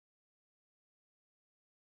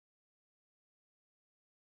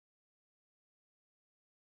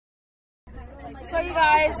So you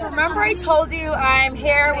guys, remember I told you I'm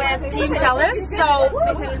here with Team Telus? So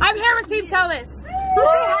I'm here with Team Telus. So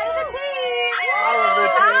say hi to the team.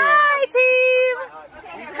 Hi team.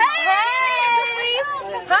 Hey.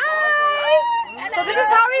 Hi. So this is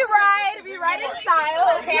how we ride. We ride in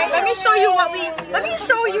style. Okay. Let me show you what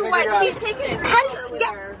team. Take it. How do you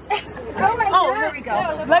get? Oh, here we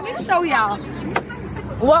go. Let me show y'all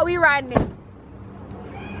what we riding in.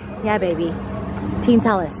 Yeah, baby. Team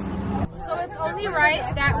Telus. So it's only right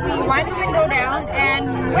that we wind the window down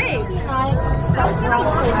and wave.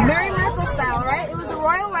 Merry Miracle style, right? It was a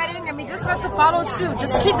royal wedding and we just have to follow suit.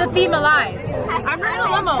 Just keep the theme alive. I'm in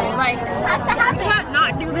a limo. Like, I can't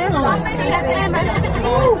not do this. We're at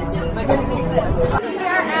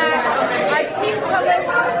our Team Telus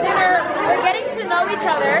dinner. We're getting to know each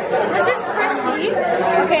other. This is Christy.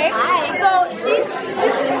 Okay. So she's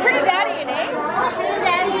Trinidadian, eh?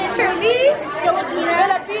 Trinidadian.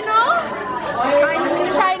 Filipino.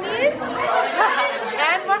 Chinese.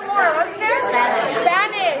 And one more, wasn't there?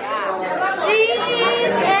 Spanish.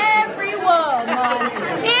 She's every woman.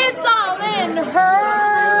 It's all in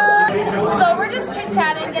her. So we're just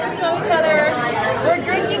chit-chatting, getting to know each other. We're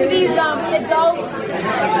drinking these adult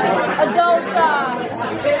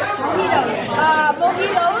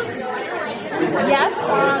mojitos. Yes,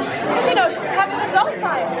 you know, just having adult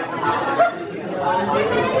time.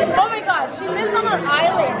 Oh my God, she lives on an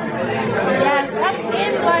island. Yes, that's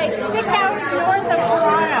in like 6 hours north of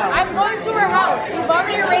Toronto. I'm going to her house. We've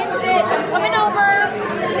already arranged it. I'm coming over.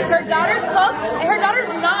 Her daughter cooks. Her daughter's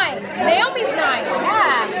 9. Naomi's 9.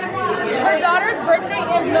 Yeah. Her daughter's birthday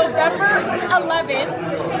is November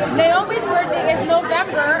 11. Naomi's birthday is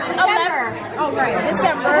November 11. Oh right,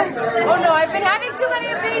 December. Oh no, I've been having too many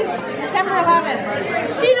of these. December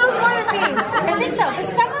 11. She knows more than me. I think so. This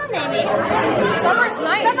summer maybe. Summer's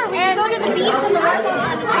nice. Summer, we can go to the beach and the river.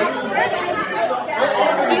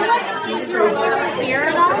 Do you like beer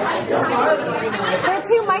at all? There are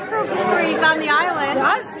 2 microbreweries on the island.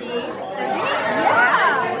 Does he?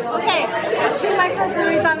 Yeah. Okay, there are 2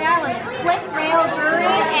 microbreweries on the island. Split Rail Brewery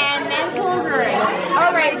and Manitoulin Brewery.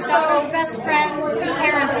 All right, so his best friend,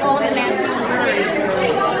 parents own a Manitoulin Brewery.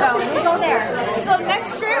 So we'll go there. So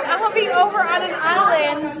next trip, I'm gonna be over on an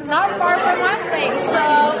island not far from my place. So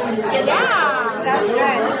yeah. That's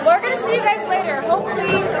good. We're gonna see you guys later.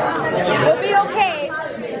 Hopefully, we'll be okay.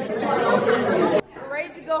 We're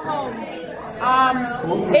ready to go home.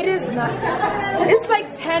 It's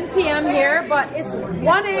like 10 p.m. here, but it's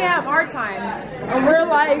 1 a.m. our time, and we're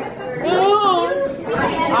like, ooh.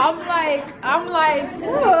 I'm like,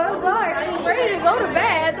 oh God, I'm ready to go to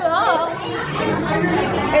bed. Oh.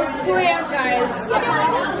 It's 2 a.m. guys.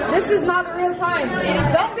 This is not the real time.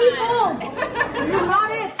 Don't be fooled. This is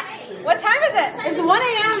not it. What time is it? It's 1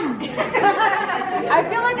 a.m. I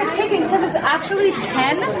feel like a chicken because it's actually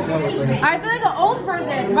 10. I feel like an old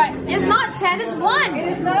person, but it's not 10, it's 1. It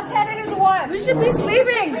is not 10, it is 1. We should be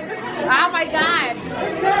sleeping. Oh my God.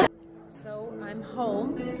 So I'm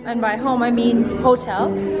home, and by home I mean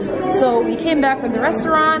hotel. So we came back from the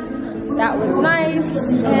restaurant. That was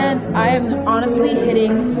nice, and I am honestly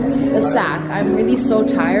hitting the sack. I'm really so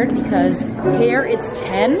tired because here it's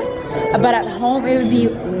 10, but at home it would be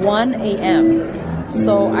 1 a.m.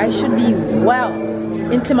 So I should be well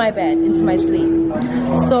into my bed, into my sleep.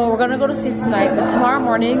 So we're gonna go to sleep tonight, but tomorrow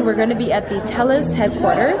morning we're gonna be at the Telus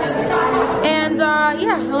headquarters. And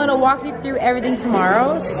yeah, I'm gonna walk you through everything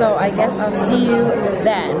tomorrow. So I guess I'll see you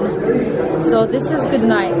then. So this is good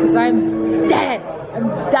night, because I'm dead. I'm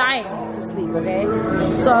dying to sleep, okay?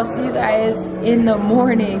 So I'll see you guys in the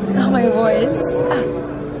morning. Oh, my voice.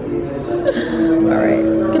 Alright.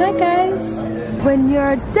 Good night, guys. When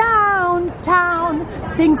you're downtown,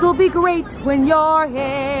 things will be great when you're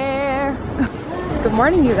here. Good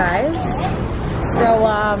morning, you guys. So,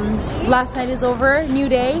 last night is over. New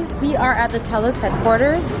day. We are at the Telus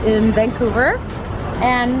headquarters in Vancouver.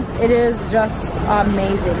 And it is just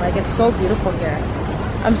amazing. Like, it's so beautiful here.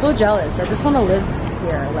 I'm so jealous. I just want to live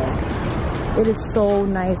here. Like, it is so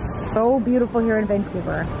nice, so beautiful here in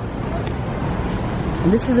Vancouver.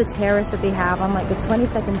 And this is a terrace that they have on like the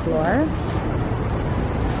 22nd floor.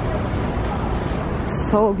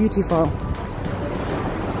 So beautiful.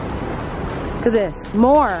 Look at this.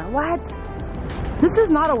 More. What? This is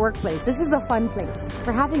not a workplace. This is a fun place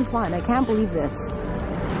for having fun. I can't believe this.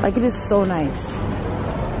 Like, it is so nice.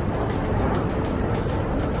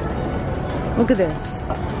 Look at this.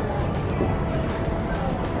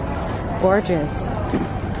 Gorgeous.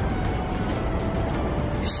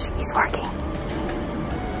 Shh, he's working.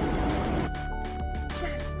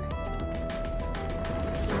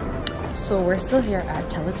 So we're still here at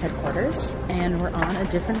TELUS headquarters and we're on a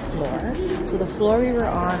different floor. So the floor we were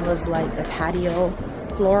on was like the patio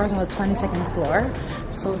floor, on the 22nd floor.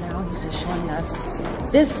 So now he's just showing us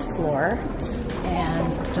this floor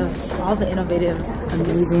and just all the innovative,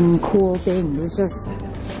 amazing, cool things.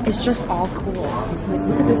 It's just all cool. Like,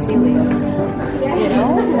 look at the ceiling, you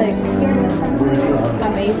know, like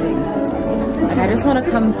amazing. Like I just want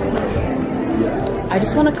to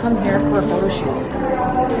come here for a photo shoot.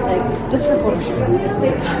 Like, just for photo shoot.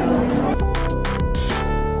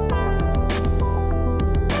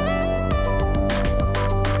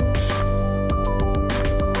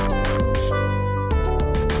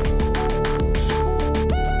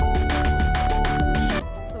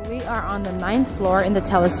 So we are on the 9th floor in the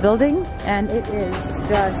TELUS building, and it is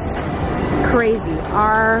just crazy.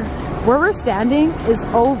 Where we're standing is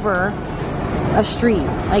over a street.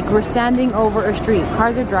 Like, we're standing over a street.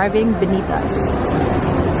 Cars are driving beneath us.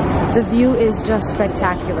 The view is just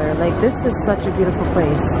spectacular. Like, this is such a beautiful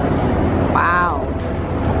place. Wow.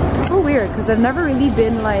 It's so weird because I've never really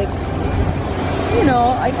been like, you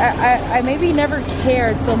know, I maybe never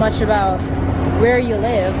cared so much about where you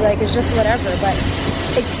live. Like, it's just whatever. But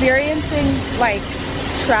experiencing, like,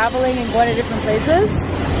 traveling and going to different places,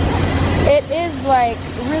 it is like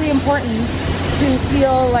really important to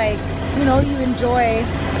feel like, you know, you enjoy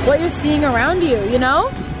what you're seeing around you, you know?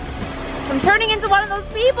 I'm turning into one of those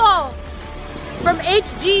people from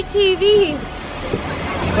HGTV.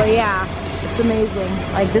 But yeah, it's amazing.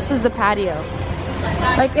 Like, this is the patio.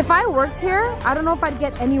 Like, if I worked here, I don't know if I'd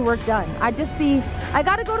get any work done. I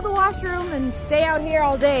gotta go to the washroom and stay out here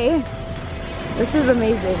all day. This is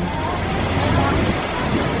amazing.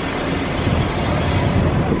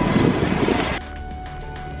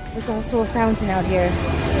 There's also a fountain out here.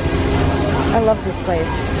 I love this place.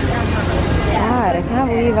 God, I can't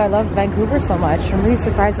believe I love Vancouver so much. I'm really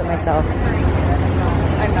surprised at myself.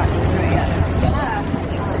 I'm not used to it yet.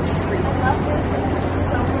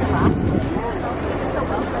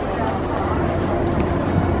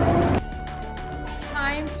 It's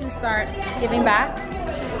time to start giving back,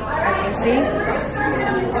 as you can see.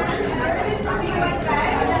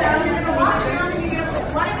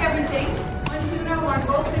 One of everything. One tuna, one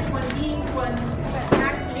goldfish, one beans, one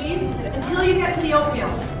mac and cheese, until you get to the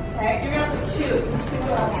oatmeal. Okay, you're gonna put two.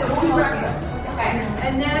 So 2 breakfasts. Okay,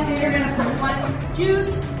 and then you're gonna put 1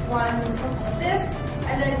 juice, 1 this,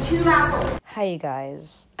 and then 2 apples. Hi you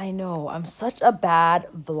guys. I know I'm such a bad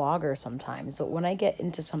vlogger sometimes, but when I get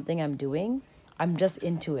into something I'm doing, I'm just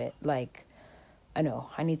into it. Like, I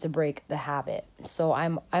know I need to break the habit. So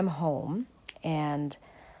I'm home, and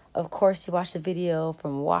of course you watched the video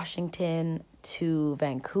from Washington to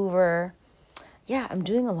Vancouver. Yeah, I'm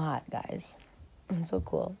doing a lot, guys. It's so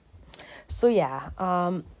cool. So yeah,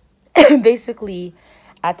 basically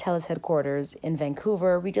at TELUS headquarters in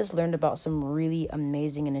Vancouver, we just learned about some really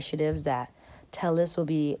amazing initiatives that TELUS will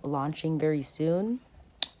be launching very soon.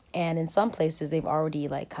 And in some places, they've already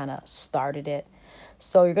like kind of started it.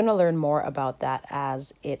 So you're going to learn more about that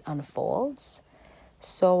as it unfolds.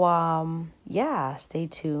 So yeah, stay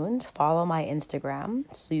tuned. Follow my Instagram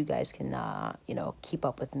so you guys can, you know, keep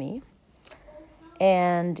up with me.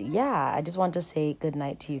 And yeah, I just want to say good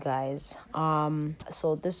night to you guys.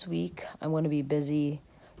 So this week I'm going to be busy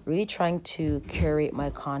really trying to curate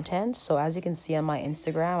my content. So as you can see on my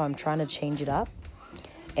Instagram, I'm trying to change it up,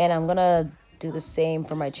 and I'm going to do the same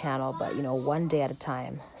for my channel, but you know, one day at a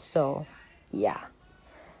time. So yeah.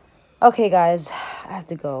 Okay guys, I have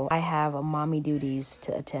to go. I have mommy duties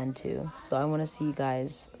to attend to. So I want to see you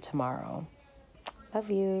guys tomorrow.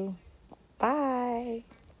 Love you. Bye.